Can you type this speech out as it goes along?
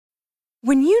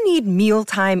When you need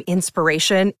mealtime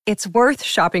inspiration, it's worth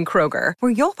shopping Kroger,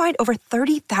 where you'll find over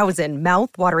 30,000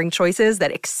 mouth-watering choices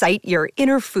that excite your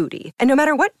inner foodie. And no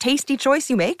matter what tasty choice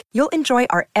you make, you'll enjoy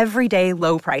our everyday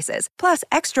low prices, plus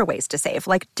extra ways to save,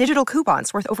 like digital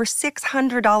coupons worth over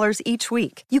 $600 each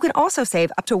week. You can also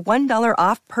save up to $1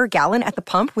 off per gallon at the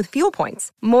pump with fuel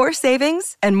points. More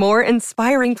savings and more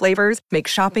inspiring flavors make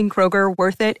shopping Kroger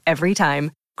worth it every time.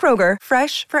 Kroger,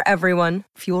 fresh for everyone.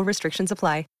 Fuel restrictions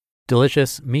apply.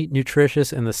 Delicious, meat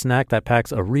nutritious, and the snack that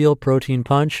packs a real protein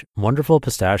punch, Wonderful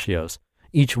Pistachios.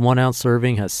 Each 1 ounce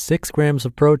serving has 6 grams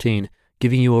of protein,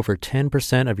 giving you over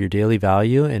 10% of your daily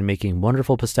value and making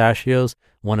Wonderful Pistachios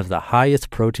one of the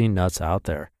highest protein nuts out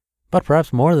there. But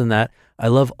perhaps more than that, I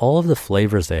love all of the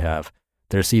flavors they have.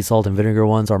 Their sea salt and vinegar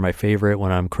ones are my favorite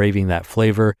when I'm craving that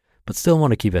flavor, but still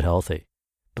want to keep it healthy.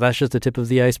 But that's just the tip of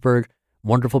the iceberg.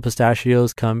 Wonderful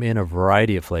Pistachios come in a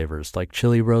variety of flavors like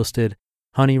chili roasted,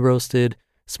 honey roasted,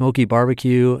 smoky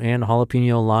barbecue, and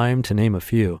jalapeno lime, to name a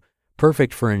few.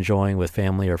 Perfect for enjoying with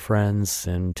family or friends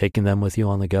and taking them with you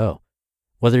on the go.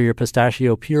 Whether you're a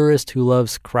pistachio purist who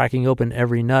loves cracking open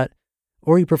every nut,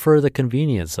 or you prefer the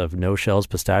convenience of no-shells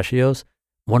pistachios,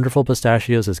 Wonderful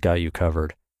Pistachios has got you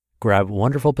covered. Grab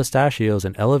Wonderful Pistachios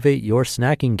and elevate your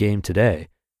snacking game today.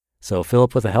 So fill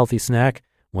up with a healthy snack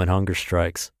when hunger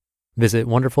strikes. Visit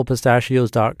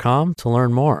wonderfulpistachios.com to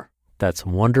learn more. That's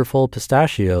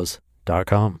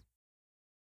wonderfulpistachios.com.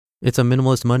 It's a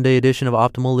Minimalist Monday edition of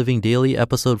Optimal Living Daily,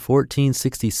 episode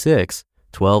 1466,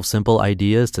 12 Simple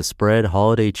Ideas to Spread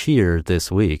Holiday Cheer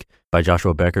This Week, by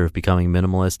Joshua Becker of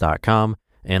BecomingMinimalist.com.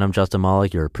 And I'm Justin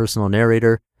Malik, your personal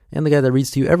narrator, and the guy that reads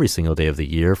to you every single day of the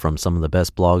year from some of the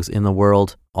best blogs in the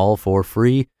world, all for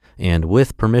free and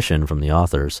with permission from the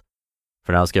authors.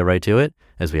 For now, let's get right to it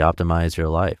as we optimize your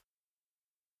life.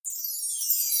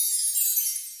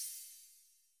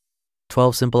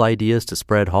 12 Simple Ideas to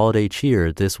Spread Holiday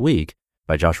Cheer This Week,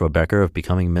 by Joshua Becker of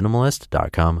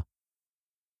BecomingMinimalist.com.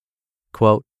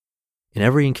 Quote, "In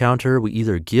every encounter, we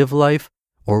either give life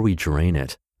or we drain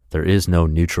it. There is no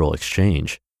neutral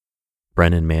exchange."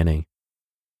 Brennan Manning.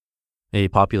 A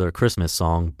popular Christmas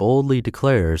song boldly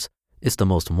declares, "It's the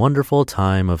most wonderful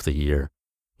time of the year."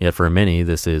 Yet for many,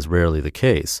 this is rarely the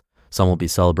case. Some will be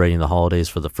celebrating the holidays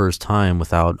for the first time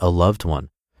without a loved one.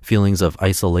 Feelings of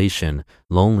isolation,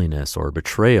 loneliness, or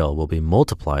betrayal will be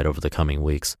multiplied over the coming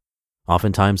weeks.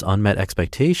 Oftentimes, unmet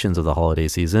expectations of the holiday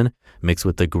season mix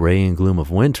with the gray and gloom of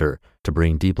winter to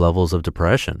bring deep levels of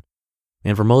depression.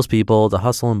 And for most people, the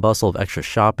hustle and bustle of extra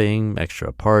shopping,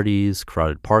 extra parties,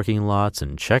 crowded parking lots,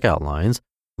 and checkout lines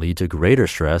lead to greater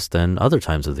stress than other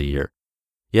times of the year.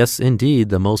 Yes, indeed,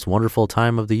 the most wonderful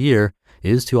time of the year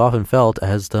is too often felt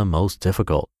as the most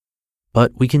difficult.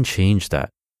 But we can change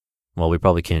that. Well, we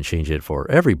probably can't change it for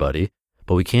everybody,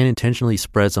 but we can intentionally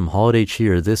spread some holiday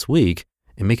cheer this week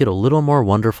and make it a little more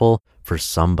wonderful for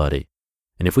somebody.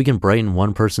 And if we can brighten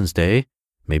one person's day,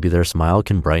 maybe their smile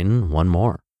can brighten one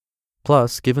more.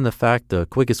 Plus, given the fact the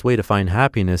quickest way to find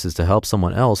happiness is to help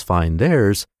someone else find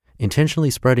theirs, intentionally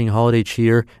spreading holiday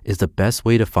cheer is the best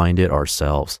way to find it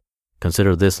ourselves.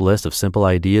 Consider this list of simple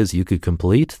ideas you could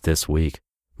complete this week.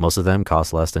 Most of them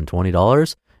cost less than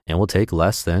 $20 and will take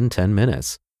less than 10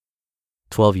 minutes.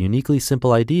 12 uniquely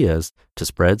simple ideas to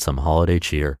spread some holiday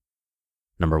cheer.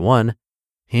 Number 1,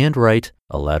 handwrite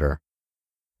a letter.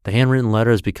 The handwritten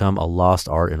letter has become a lost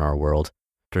art in our world.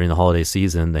 During the holiday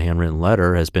season, the handwritten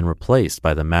letter has been replaced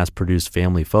by the mass-produced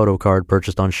family photo card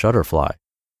purchased on Shutterfly.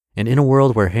 And in a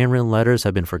world where handwritten letters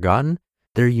have been forgotten,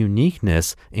 their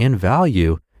uniqueness and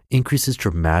value increases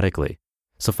dramatically.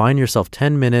 So find yourself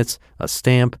 10 minutes, a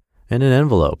stamp, and an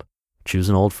envelope. Choose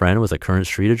an old friend with a current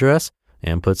street address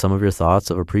and put some of your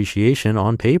thoughts of appreciation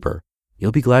on paper.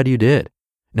 You'll be glad you did.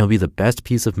 And it'll be the best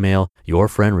piece of mail your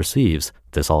friend receives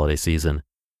this holiday season.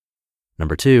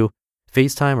 Number 2,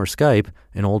 FaceTime or Skype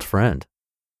an old friend.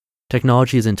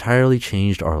 Technology has entirely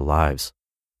changed our lives.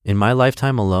 In my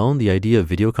lifetime alone, the idea of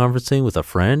video conferencing with a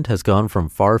friend has gone from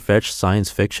far-fetched science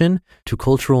fiction to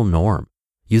cultural norm.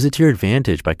 Use it to your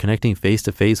advantage by connecting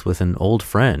face-to-face with an old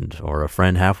friend or a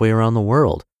friend halfway around the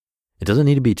world. It doesn't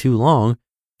need to be too long,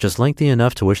 just lengthy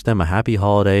enough to wish them a happy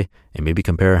holiday and maybe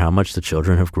compare how much the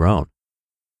children have grown.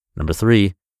 Number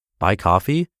 3, buy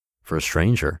coffee for a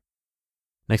stranger.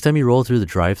 Next time you roll through the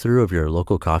drive-thru of your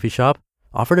local coffee shop,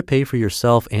 offer to pay for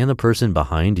yourself and the person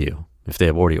behind you. If they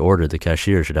have already ordered, the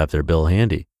cashier should have their bill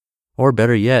handy. Or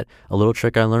better yet, a little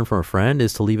trick I learned from a friend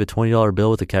is to leave a $20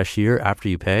 bill with the cashier after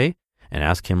you pay and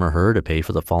ask him or her to pay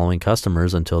for the following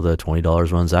customers until the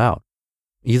 $20 runs out.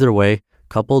 Either way,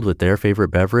 coupled with their favorite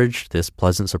beverage, this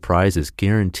pleasant surprise is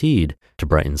guaranteed to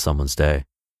brighten someone's day.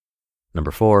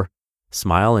 Number 4,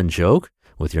 Smile and joke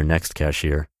with your next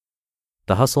cashier.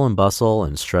 The hustle and bustle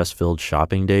and stress-filled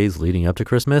shopping days leading up to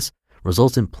Christmas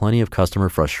results in plenty of customer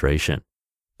frustration.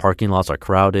 Parking lots are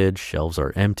crowded, shelves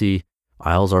are empty,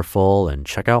 aisles are full, and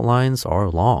checkout lines are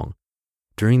long.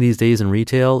 During these days in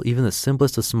retail, even the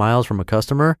simplest of smiles from a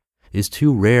customer is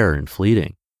too rare and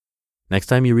fleeting. Next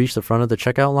time you reach the front of the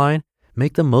checkout line,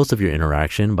 make the most of your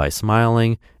interaction by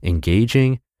smiling,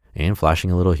 engaging, and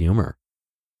flashing a little humor.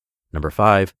 Number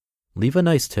 5, leave a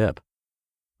nice tip.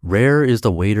 Rare is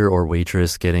the waiter or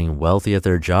waitress getting wealthy at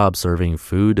their job serving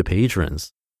food to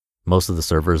patrons. Most of the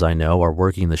servers I know are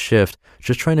working the shift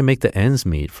just trying to make the ends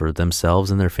meet for themselves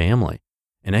and their family.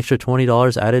 An extra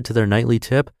 $20 added to their nightly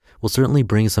tip will certainly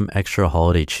bring some extra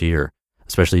holiday cheer,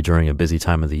 especially during a busy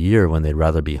time of the year when they'd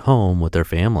rather be home with their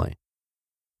family.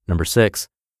 Number 6,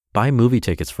 buy movie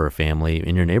tickets for a family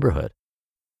in your neighborhood.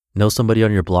 Know somebody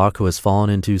on your block who has fallen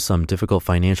into some difficult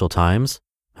financial times?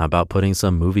 How about putting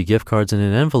some movie gift cards in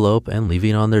an envelope and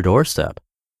leaving it on their doorstep?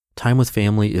 Time with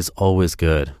family is always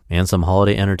good, and some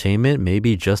holiday entertainment may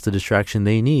be just the distraction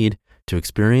they need to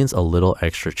experience a little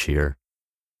extra cheer.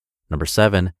 Number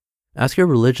 7, ask your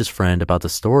religious friend about the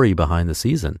story behind the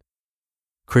season.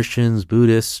 Christians,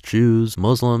 Buddhists, Jews,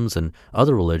 Muslims, and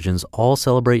other religions all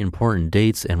celebrate important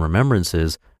dates and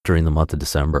remembrances during the month of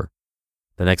December.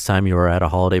 The next time you are at a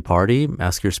holiday party,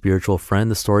 ask your spiritual friend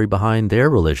the story behind their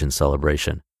religion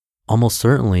celebration. Almost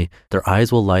certainly, their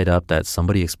eyes will light up that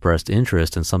somebody expressed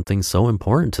interest in something so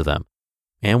important to them.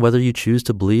 And whether you choose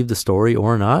to believe the story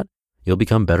or not, you'll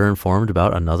become better informed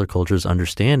about another culture's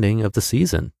understanding of the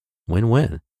season.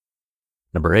 Win-win.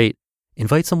 Number 8,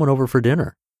 invite someone over for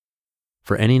dinner.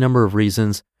 For any number of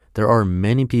reasons, there are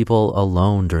many people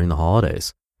alone during the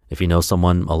holidays. If you know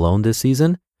someone alone this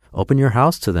season, open your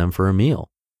house to them for a meal.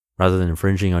 Rather than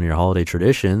infringing on your holiday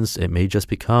traditions, it may just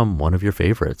become one of your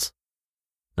favorites.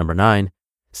 Number 9,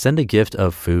 send a gift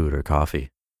of food or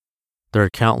coffee. There are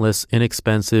countless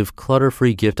inexpensive,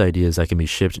 clutter-free gift ideas that can be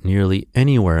shipped nearly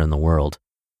anywhere in the world.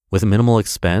 With minimal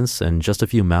expense and just a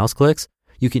few mouse clicks,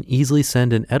 you can easily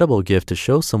send an edible gift to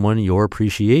show someone your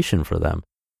appreciation for them.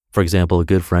 For example, a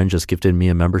good friend just gifted me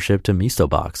a membership to Misto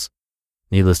Box.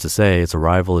 Needless to say, its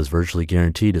arrival is virtually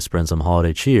guaranteed to spread some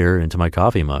holiday cheer into my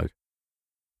coffee mug.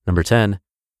 Number 10,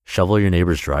 shovel your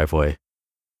neighbor's driveway.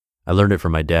 I learned it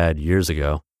from my dad years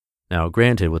ago. Now,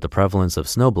 granted, with the prevalence of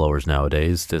snowblowers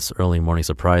nowadays, this early morning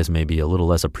surprise may be a little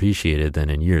less appreciated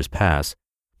than in years past.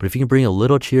 But if you can bring a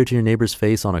little cheer to your neighbor's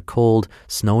face on a cold,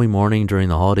 snowy morning during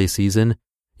the holiday season,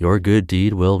 your good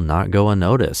deed will not go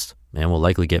unnoticed and will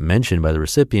likely get mentioned by the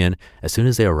recipient as soon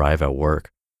as they arrive at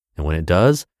work. And when it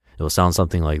does, it will sound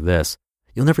something like this.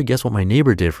 You'll never guess what my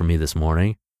neighbor did for me this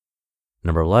morning.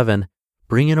 Number 11,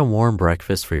 bring in a warm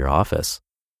breakfast for your office.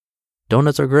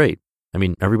 Donuts are great. I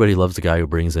mean, everybody loves the guy who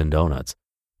brings in donuts.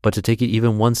 But to take it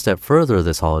even one step further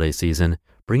this holiday season,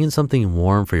 bring in something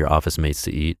warm for your office mates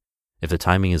to eat. If the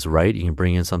timing is right, you can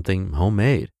bring in something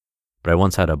homemade. But I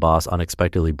once had a boss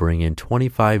unexpectedly bring in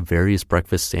 25 various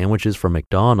breakfast sandwiches from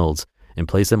McDonald's and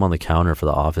place them on the counter for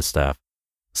the office staff.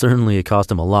 Certainly it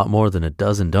cost him a lot more than a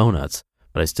dozen donuts,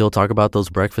 but I still talk about those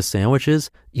breakfast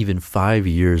sandwiches even 5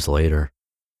 years later.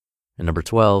 And number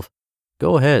 12,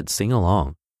 go ahead, sing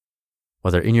along.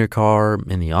 Whether in your car,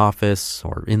 in the office,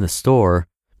 or in the store,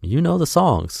 you know the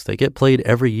songs. They get played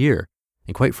every year.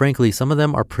 And quite frankly, some of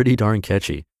them are pretty darn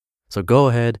catchy. So go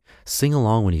ahead, sing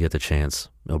along when you get the chance.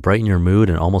 It'll brighten your mood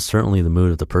and almost certainly the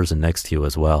mood of the person next to you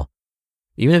as well.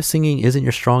 Even if singing isn't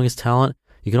your strongest talent,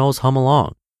 you can always hum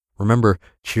along. Remember,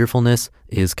 cheerfulness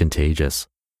is contagious.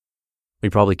 We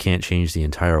probably can't change the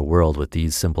entire world with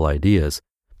these simple ideas,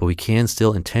 but we can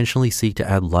still intentionally seek to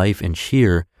add life and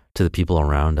cheer to the people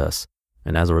around us.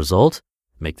 And as a result,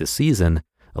 make the season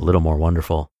a little more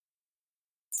wonderful.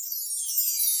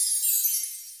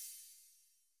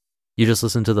 You just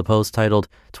listened to the post titled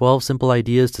 12 Simple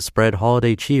Ideas to Spread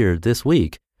Holiday Cheer This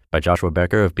Week by Joshua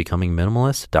Becker of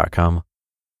BecomingMinimalist.com.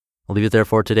 I'll leave it there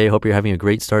for today. Hope you're having a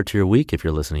great start to your week if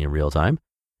you're listening in real time.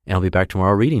 And I'll be back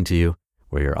tomorrow reading to you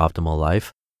where your optimal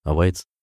life awaits.